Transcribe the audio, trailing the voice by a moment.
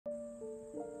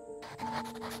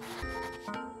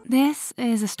This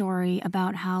is a story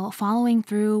about how following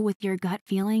through with your gut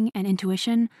feeling and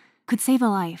intuition could save a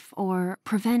life or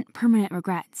prevent permanent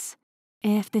regrets.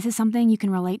 If this is something you can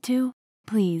relate to,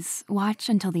 please watch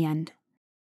until the end.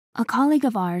 A colleague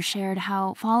of ours shared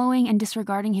how following and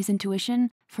disregarding his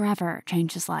intuition forever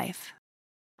changed his life.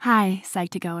 Hi,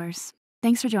 Psych2Goers.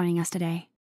 Thanks for joining us today.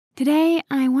 Today,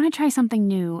 I want to try something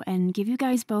new and give you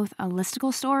guys both a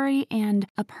listicle story and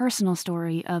a personal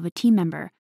story of a team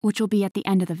member, which will be at the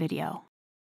end of the video.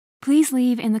 Please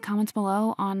leave in the comments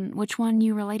below on which one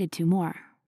you related to more.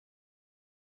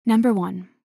 Number 1,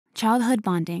 childhood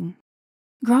bonding.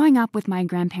 Growing up with my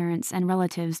grandparents and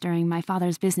relatives during my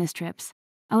father's business trips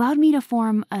allowed me to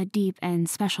form a deep and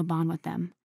special bond with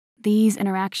them. These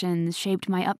interactions shaped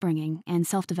my upbringing and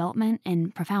self-development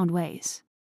in profound ways.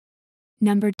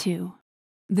 Number 2,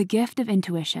 the gift of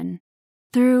intuition.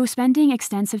 Through spending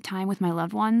extensive time with my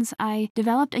loved ones, I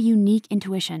developed a unique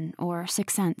intuition or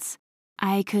sixth sense.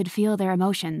 I could feel their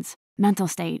emotions, mental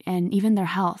state, and even their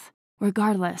health,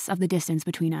 regardless of the distance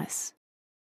between us.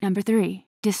 Number 3,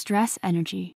 distress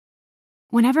energy.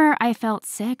 Whenever I felt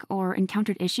sick or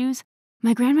encountered issues,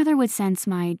 my grandmother would sense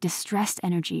my distressed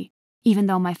energy, even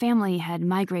though my family had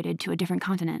migrated to a different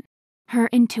continent. Her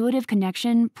intuitive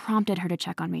connection prompted her to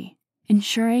check on me,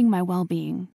 ensuring my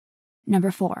well-being.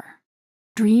 Number 4,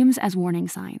 dreams as warning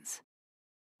signs.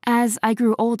 As I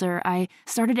grew older, I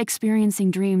started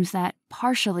experiencing dreams that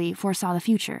partially foresaw the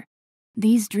future.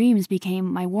 These dreams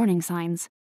became my warning signs,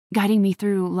 guiding me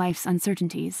through life's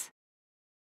uncertainties.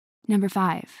 Number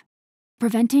 5,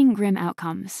 preventing grim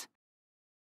outcomes.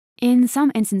 In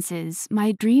some instances,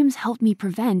 my dreams helped me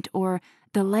prevent or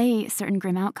delay certain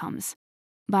grim outcomes.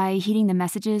 By heeding the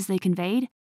messages they conveyed,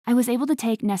 I was able to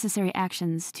take necessary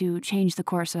actions to change the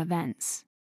course of events.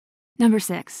 Number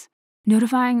 6,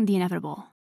 notifying the inevitable.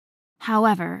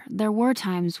 However, there were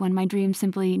times when my dreams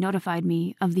simply notified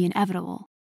me of the inevitable.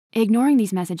 Ignoring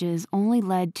these messages only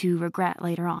led to regret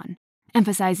later on,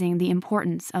 emphasizing the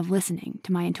importance of listening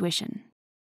to my intuition.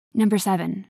 Number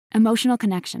 7, emotional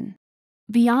connection.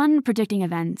 Beyond predicting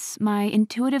events, my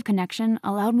intuitive connection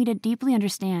allowed me to deeply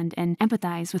understand and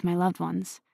empathize with my loved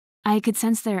ones. I could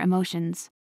sense their emotions,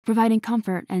 providing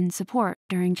comfort and support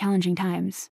during challenging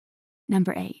times.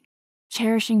 Number 8,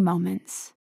 cherishing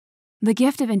moments. The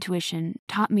gift of intuition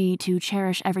taught me to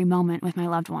cherish every moment with my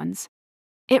loved ones.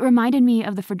 It reminded me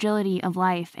of the fragility of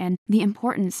life and the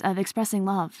importance of expressing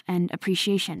love and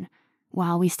appreciation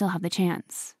while we still have the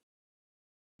chance.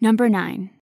 Number 9,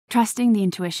 trusting the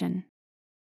intuition.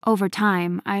 Over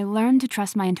time, I learned to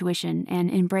trust my intuition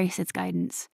and embrace its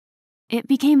guidance. It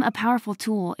became a powerful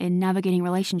tool in navigating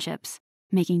relationships,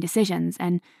 making decisions,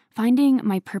 and finding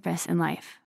my purpose in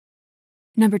life.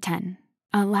 Number 10,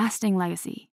 a lasting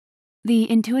legacy. The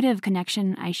intuitive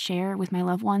connection I share with my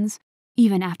loved ones,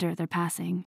 even after their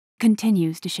passing,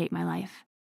 continues to shape my life.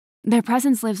 Their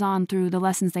presence lives on through the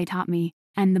lessons they taught me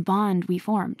and the bond we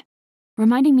formed,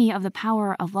 reminding me of the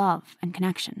power of love and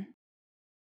connection.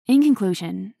 In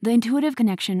conclusion, the intuitive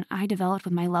connection I developed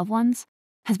with my loved ones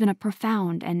has been a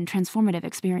profound and transformative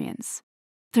experience.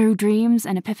 Through dreams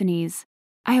and epiphanies,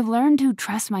 I have learned to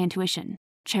trust my intuition,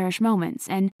 cherish moments,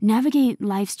 and navigate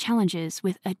life's challenges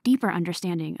with a deeper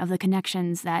understanding of the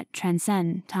connections that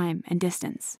transcend time and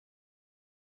distance.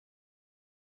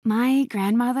 My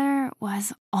grandmother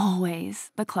was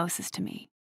always the closest to me.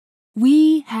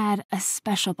 We had a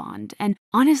special bond, and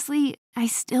honestly, I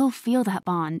still feel that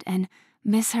bond and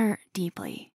miss her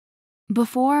deeply.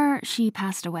 Before she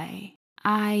passed away,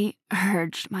 I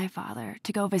urged my father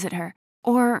to go visit her,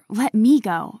 or let me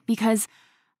go, because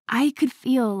I could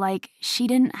feel like she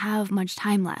didn't have much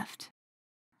time left.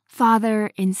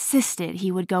 Father insisted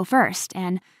he would go first,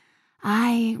 and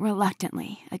I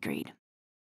reluctantly agreed.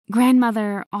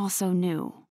 Grandmother also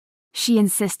knew. She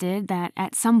insisted that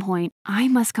at some point I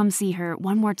must come see her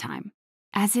one more time,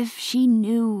 as if she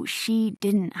knew she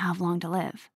didn't have long to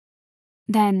live.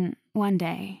 Then, one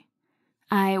day,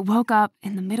 I woke up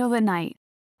in the middle of the night,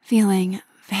 feeling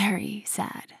very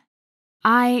sad.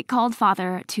 I called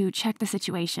Father to check the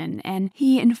situation, and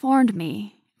he informed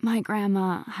me my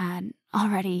grandma had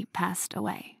already passed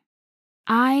away.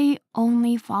 I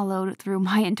only followed through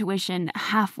my intuition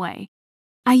halfway.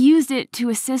 I used it to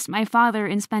assist my father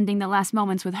in spending the last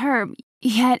moments with her,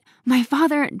 yet my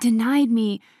father denied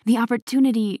me the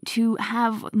opportunity to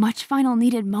have much final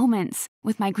needed moments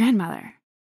with my grandmother.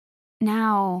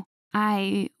 Now,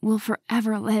 I will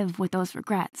forever live with those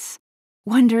regrets,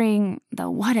 wondering the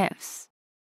what-ifs.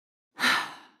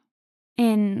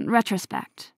 In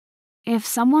retrospect, if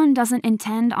someone doesn't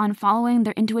intend on following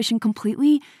their intuition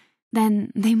completely,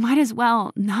 then they might as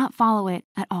well not follow it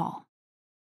at all.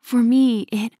 For me,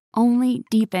 it only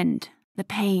deepened the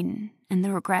pain and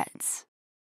the regrets.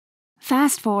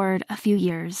 Fast forward a few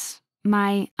years,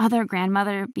 my other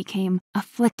grandmother became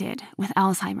afflicted with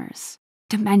Alzheimer's,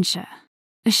 dementia,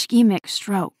 ischemic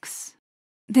strokes.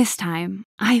 This time,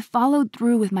 I followed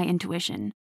through with my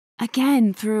intuition,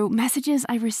 again through messages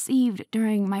I received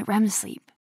during my REM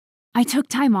sleep. I took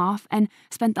time off and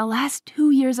spent the last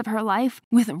 2 years of her life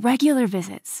with regular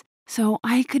visits so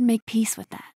I could make peace with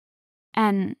that.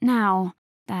 And now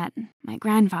that my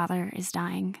grandfather is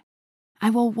dying, I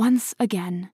will once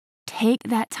again take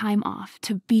that time off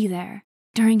to be there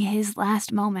during his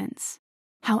last moments,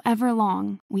 however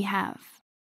long we have.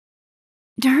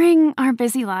 During our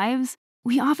busy lives,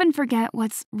 we often forget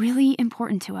what's really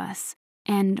important to us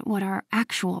and what our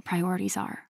actual priorities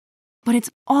are. But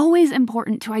it's always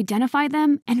important to identify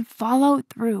them and follow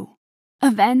through.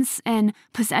 Events and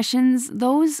possessions,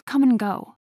 those come and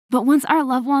go. But once our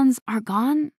loved ones are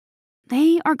gone,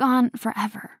 they are gone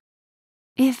forever.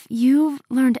 If you've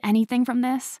learned anything from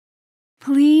this,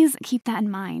 please keep that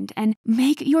in mind and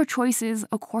make your choices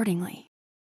accordingly.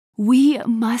 We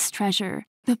must treasure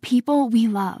the people we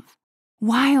love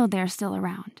while they're still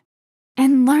around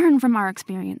and learn from our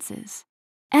experiences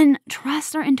and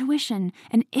trust our intuition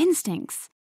and instincts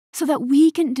so that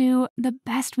we can do the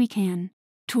best we can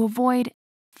to avoid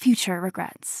future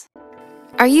regrets.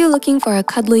 Are you looking for a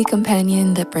cuddly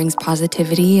companion that brings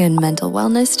positivity and mental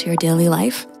wellness to your daily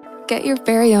life? Get your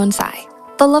very own Psy.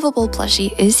 The lovable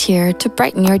plushie is here to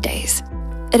brighten your days.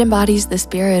 It embodies the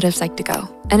spirit of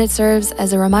Psych2Go, and it serves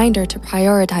as a reminder to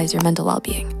prioritize your mental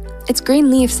well-being. Its green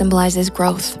leaf symbolizes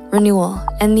growth, renewal,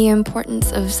 and the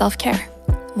importance of self-care.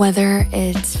 Whether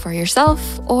it's for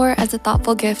yourself or as a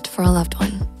thoughtful gift for a loved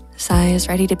one, Psy is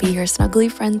ready to be your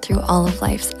snuggly friend through all of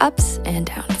life's ups and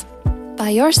downs. Buy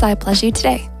your Psy plushie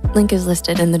today. Link is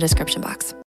listed in the description box.